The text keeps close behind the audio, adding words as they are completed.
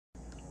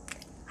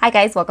Hi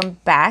guys, welcome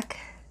back.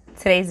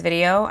 Today's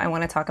video, I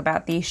want to talk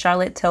about the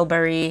Charolette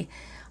Tilbury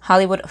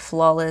Hollywood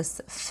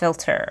Flawless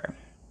filter.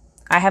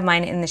 I have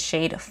mine in the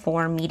shade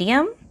 4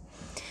 medium.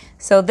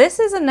 So this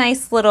is a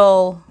nice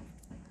little,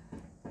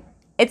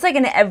 it's like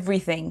an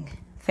everything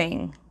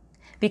thing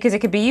because it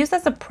could be used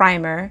as a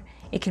primer.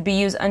 It could be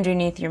used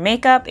underneath your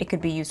makeup. It could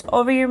be used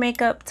over your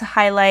makeup to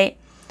highlight.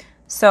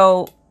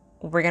 So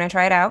we're going to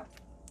try it out.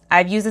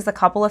 I've used this a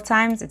couple of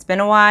times. It's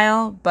been a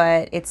while,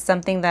 but it's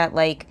something that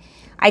like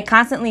I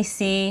constantly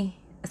see,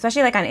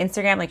 especially like on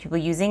Instagram, like people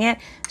using it.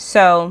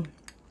 So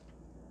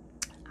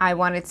I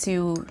wanted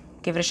to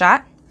give it a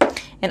shot.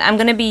 And I'm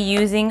gonna be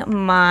using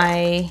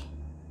my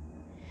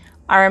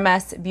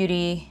RMS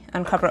Beauty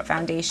Uncover Up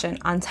Foundation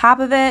on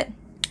top of it.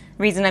 The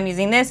reason I'm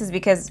using this is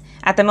because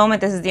at the moment,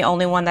 this is the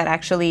only one that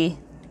actually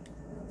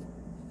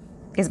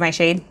is my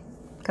shade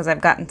because I've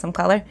gotten some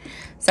color.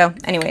 So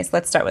anyways,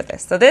 let's start with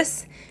this. So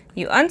this,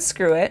 you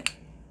unscrew it.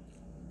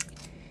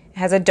 It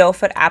has a doe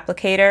foot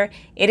applicator.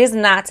 It is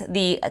not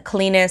the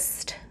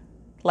cleanest,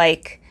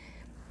 like,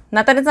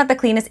 not that it's not the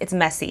cleanest, it's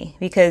messy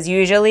because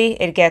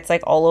usually it gets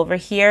like all over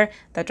here.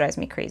 That drives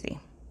me crazy.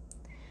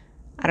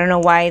 I don't know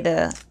why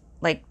the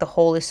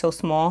hole is so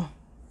small.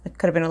 It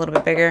could have been a little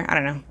bit bigger. I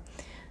don't know.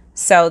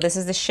 So this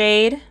is the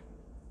shade.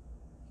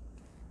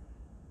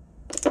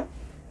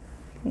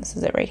 This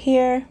is it right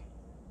here.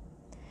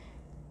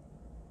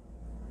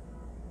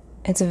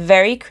 It's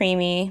very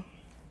creamy.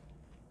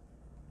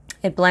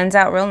 It blends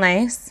out real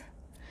nice.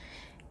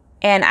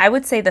 And I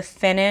would say the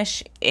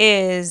finish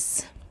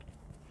is,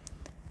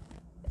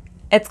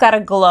 it's got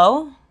a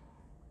glow.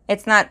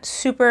 It's not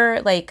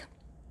super like,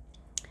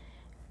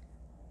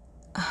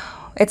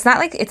 it's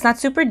not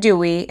super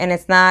dewy and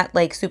it's not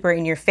like super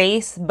in your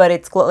face, but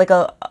it's like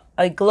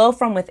a glow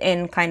from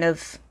within kind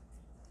of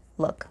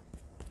look.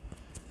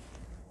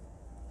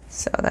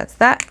 So that's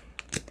that.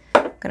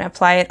 I'm gonna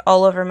apply it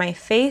all over my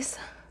face.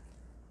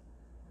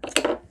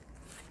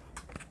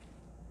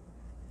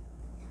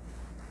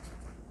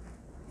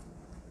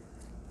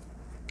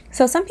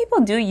 So some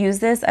people do use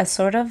this as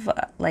sort of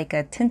like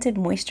a tinted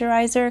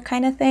moisturizer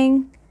kind of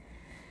thing.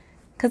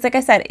 Because like I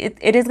said,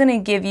 it is going to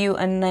give you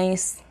a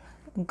nice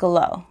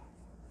glow.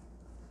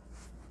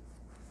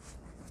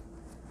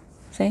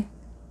 See?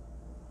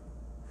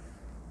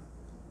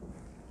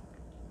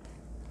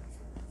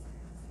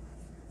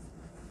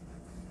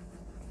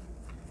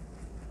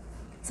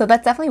 So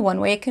that's definitely one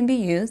way it can be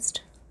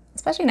used,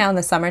 especially now in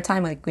the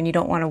summertime, like when you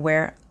don't want to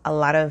wear a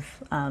lot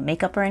of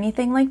makeup or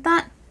anything like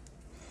that.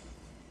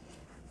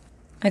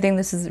 I think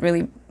this is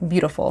really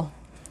beautiful.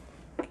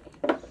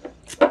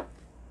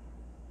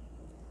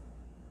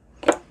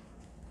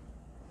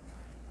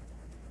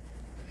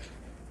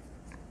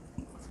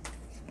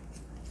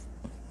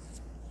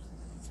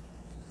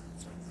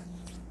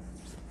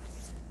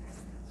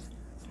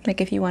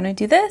 Like if you want to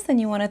do this and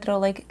you want to throw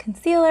like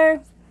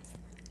concealer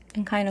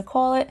and kind of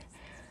call it.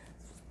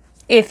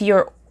 If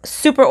you're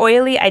super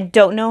oily, I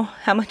don't know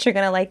how much you're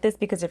going to like this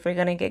because if you're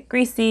going to get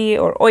greasy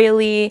or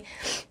oily,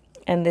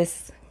 and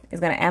this is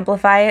going to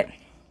amplify it.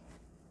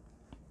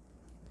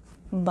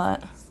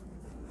 But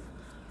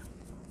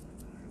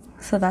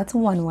so that's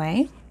one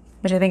way,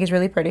 which I think is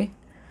really pretty.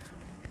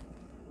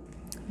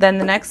 Then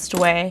the next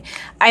way,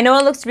 I know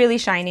it looks really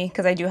shiny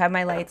because I do have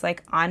my lights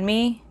like on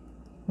me,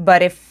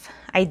 but if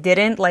I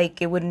didn't,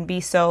 like, it wouldn't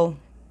be so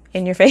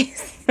in your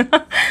face. All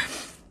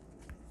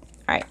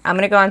right, I'm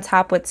gonna go on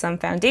top with some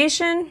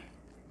foundation,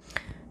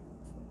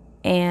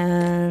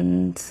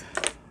 and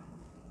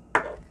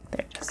there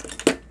it is.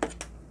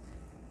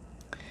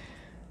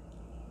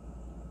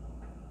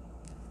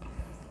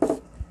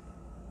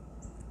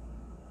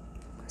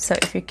 So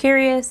if you're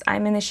curious,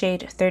 I'm in the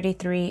shade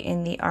 33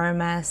 in the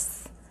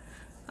RMS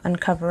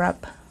Uncover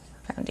Up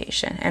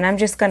Foundation. And I'm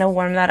just gonna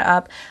warm that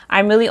up.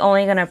 I'm really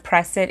only gonna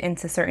press it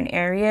into certain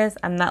areas.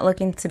 I'm not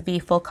looking to be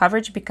full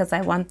coverage because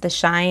I want the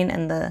shine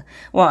and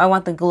I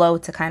want the glow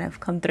to kind of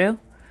come through.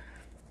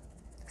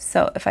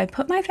 So if I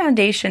put my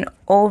foundation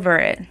over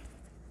it,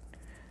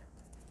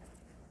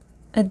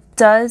 it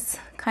does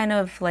kind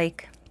of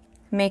like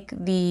make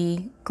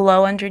the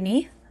glow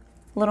underneath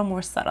a little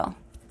more subtle.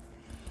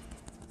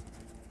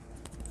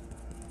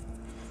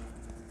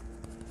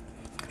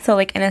 So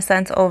like in a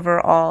sense,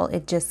 overall,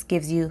 it just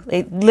gives you,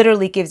 it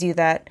literally gives you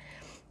that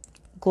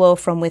glow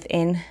from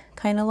within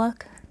kind of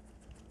look.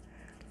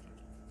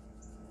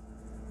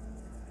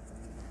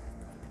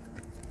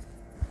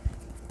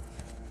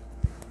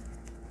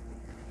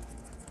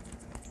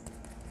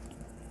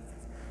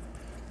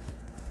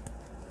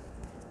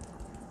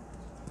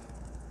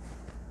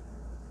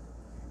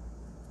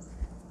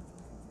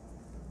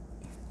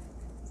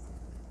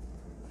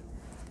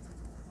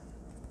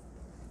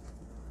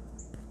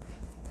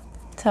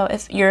 So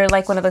if you're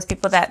like one of those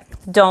people that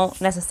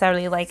don't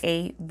necessarily like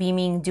a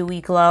beaming,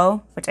 dewy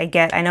glow, which I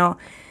get, I know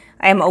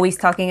I am always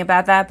talking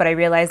about that, but I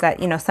realize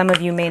that, you know, some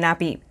of you may not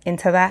be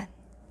into that.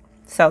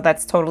 So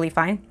that's totally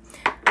fine.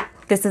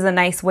 This is a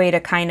nice way to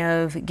kind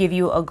of give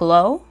you a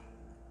glow,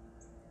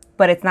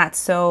 but it's not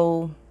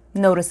so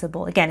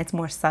noticeable. Again, it's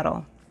more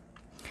subtle.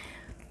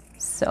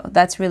 So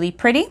that's really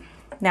pretty.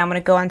 Now I'm going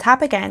to go on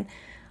top again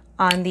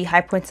on the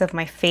high points of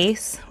my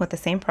face with the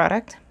same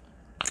product.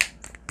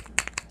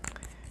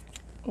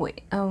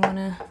 Wait, I want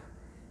to...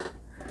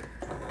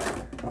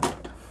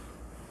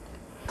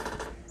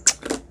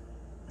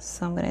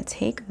 So I'm going to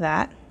take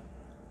that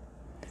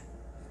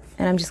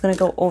and I'm just going to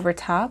go over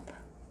top.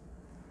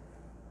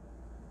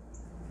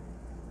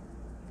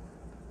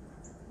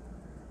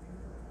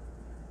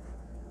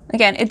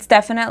 Again, it's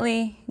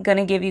definitely going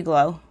to give you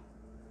glow.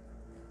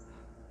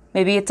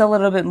 Maybe it's a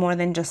little bit more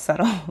than just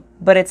subtle,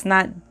 but it's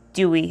not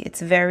dewy.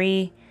 It's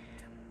very,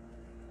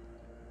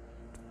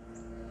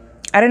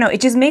 I don't know,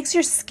 it just makes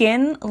your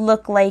skin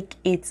look like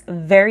it's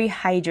very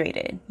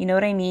hydrated. You know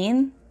what I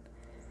mean?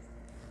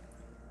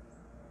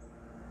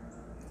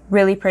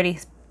 Really pretty.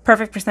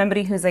 Perfect for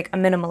somebody who's like a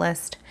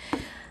minimalist.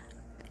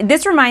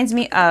 This reminds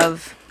me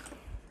of,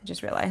 I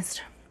just realized,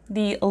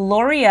 the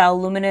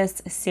L'Oreal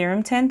Luminous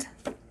Serum Tint.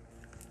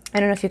 I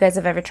don't know if you guys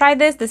have ever tried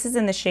this. This is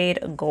in the shade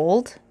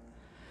Gold.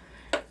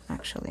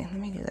 Actually, let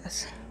me do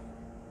this.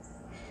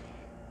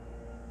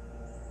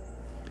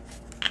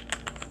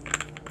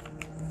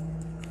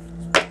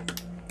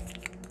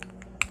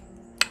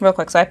 Real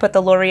quick, so I put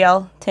the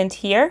L'Oreal tint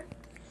here.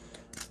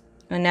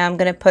 And now I'm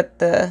gonna put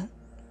the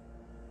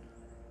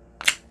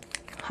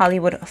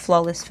Hollywood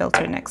Flawless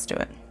filter next to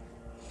it.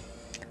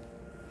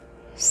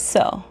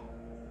 So,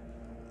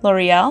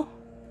 L'Oreal.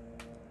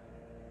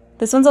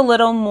 This one's a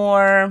little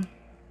more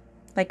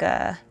like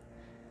a,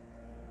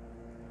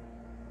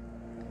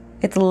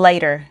 it's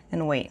lighter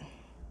in weight.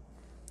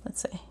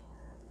 Let's see.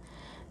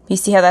 You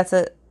see how that's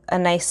a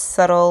nice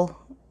subtle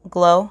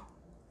glow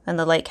and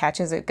the light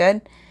catches it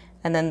good?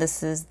 And then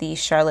this is the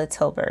Charolette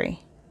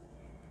Tilbury.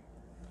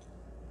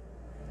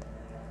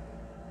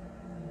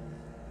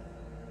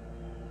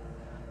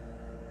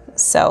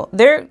 So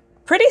they're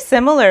pretty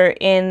similar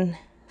in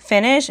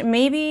finish.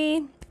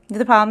 Maybe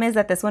the problem is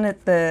that this one,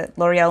 the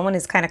L'Oreal one,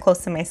 is kind of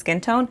close to my skin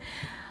tone.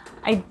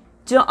 I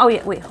don't, oh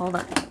yeah, wait, hold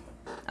on.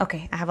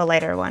 Okay, I have a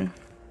lighter one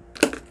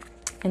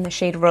in the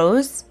shade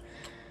Rose.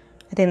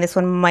 I think this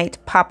one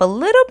might pop a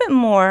little bit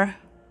more.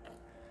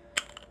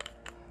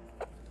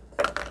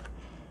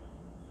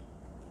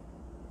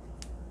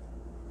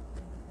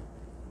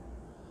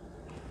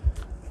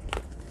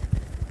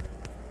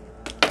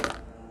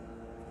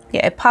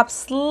 Yeah, it pops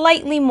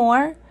slightly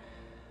more.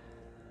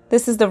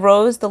 This is the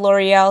Rose, the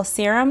L'Oreal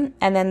Serum,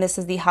 and then this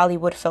is the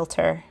Hollywood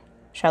Filter,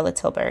 Charolette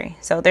Tilbury.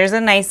 So there's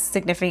a nice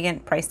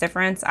significant price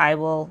difference. I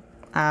will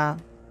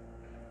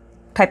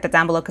type that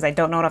down below because I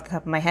don't know it off the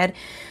top of my head.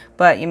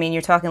 But I mean,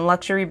 you're talking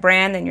luxury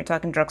brand and you're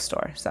talking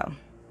drugstore. So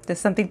there's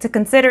something to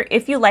consider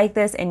if you like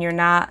this and you're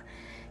not,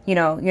 you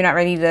know, you're not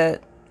ready to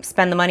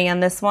spend the money on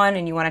this one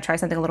and you want to try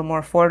something a little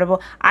more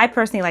affordable. I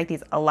personally like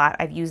these a lot.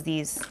 I've used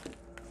these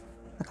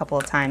a couple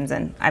of times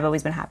and I've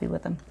always been happy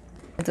with them.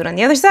 Let's do it on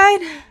the other side.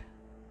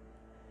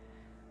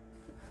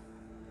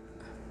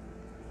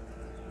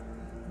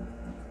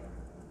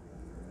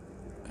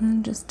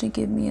 And just to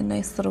give me a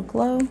nice little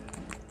glow.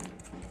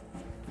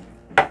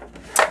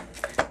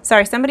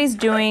 Sorry, somebody's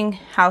doing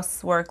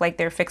housework, like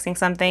they're fixing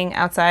something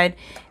outside.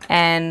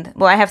 And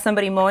well, I have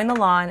somebody mowing the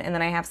lawn and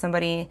then I have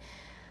somebody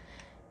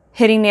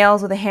hitting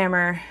nails with a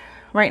hammer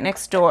right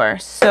next door.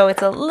 So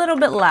it's a little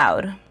bit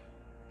loud.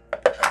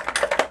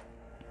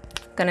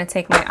 Gonna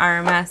take my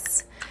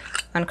RMS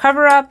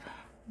Uncover Up,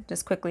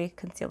 just quickly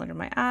conceal under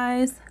my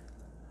eyes.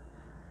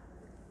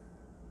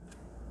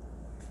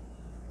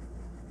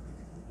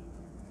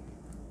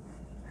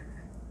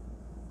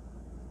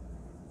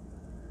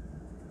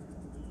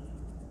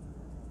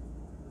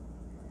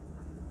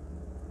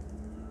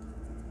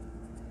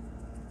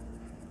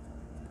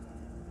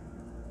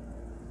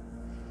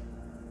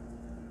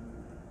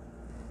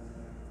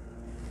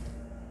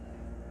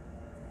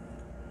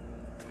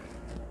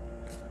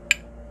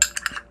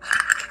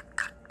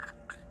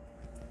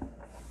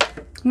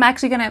 I'm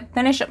actually gonna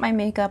finish up my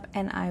makeup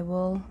and I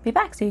will be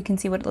back so you can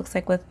see what it looks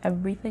like with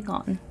everything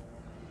on.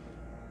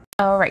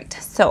 All right,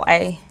 so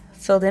I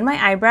filled in my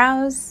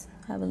eyebrows.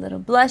 I have a little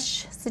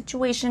blush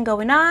situation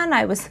going on.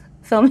 I was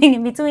filming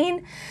in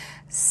between.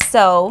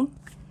 So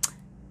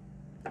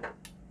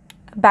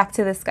back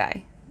to this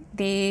guy,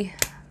 the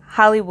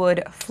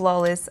Hollywood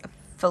Flawless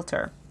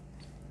Filter.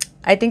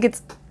 I think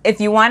it's, if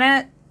you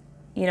wanna,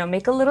 you know,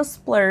 make a little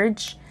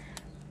splurge,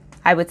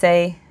 I would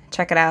say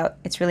check it out.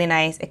 It's really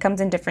nice. It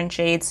comes in different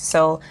shades.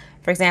 So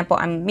for example,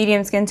 I'm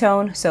medium skin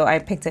tone, so I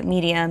picked up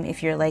medium.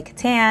 If you're like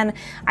tan,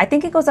 I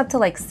think it goes up to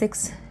like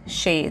 6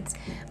 shades,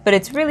 but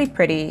it's really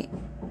pretty.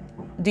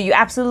 Do you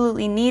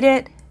absolutely need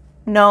it?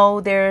 No,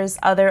 there's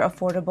other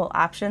affordable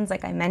options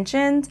like I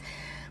mentioned.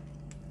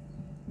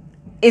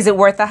 Is it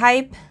worth the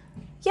hype?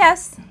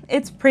 Yes,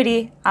 it's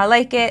pretty. I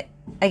like it.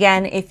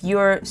 Again, if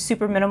you're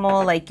super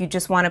minimal, like you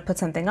just want to put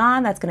something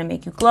on that's going to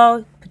make you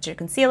glow, put your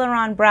concealer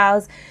on,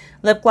 brows,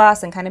 lip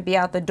gloss, and kind of be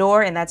out the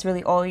door, and that's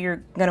really all you're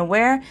going to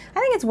wear, I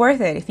think it's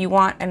worth it if you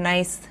want a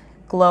nice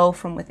glow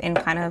from within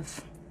kind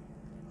of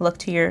look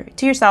to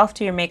yourself,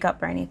 to your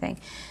makeup or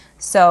anything.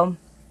 So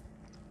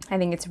I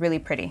think it's really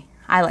pretty.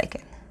 I like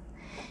it.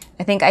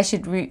 I think I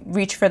should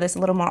reach for this a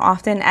little more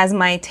often. As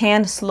my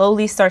tan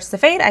slowly starts to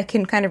fade, I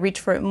can kind of reach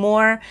for it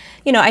more.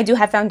 You know, I do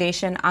have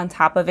foundation on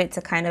top of it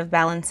to kind of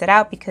balance it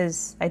out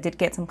because I did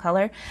get some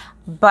color,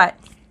 but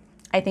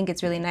I think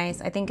it's really nice.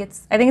 I think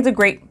it's a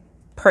great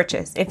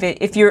purchase.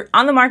 If you're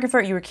on the market for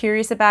it, you were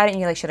curious about it and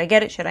you're like, should I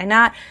get it? Should I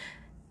not?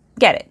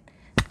 Get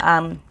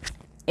it.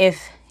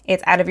 If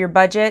it's out of your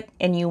budget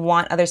and you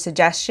want other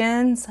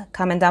suggestions,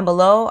 comment down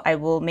below. I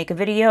will make a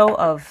video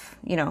of,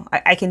 you know,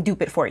 I can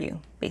dupe it for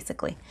you,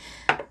 basically.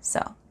 So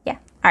yeah.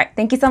 All right.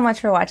 Thank you so much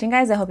for watching,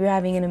 guys. I hope you're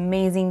having an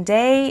amazing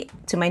day.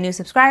 To my new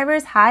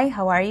subscribers, hi,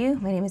 how are you?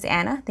 My name is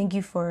Anna. Thank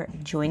you for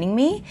joining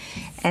me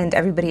and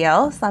everybody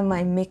else on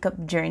my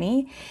makeup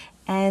journey.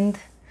 And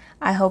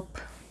I hope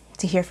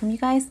to hear from you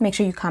guys. Make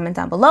sure you comment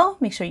down below.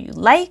 Make sure you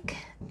like.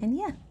 And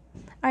yeah.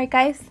 All right,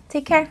 guys.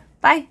 Take care.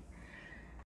 Bye.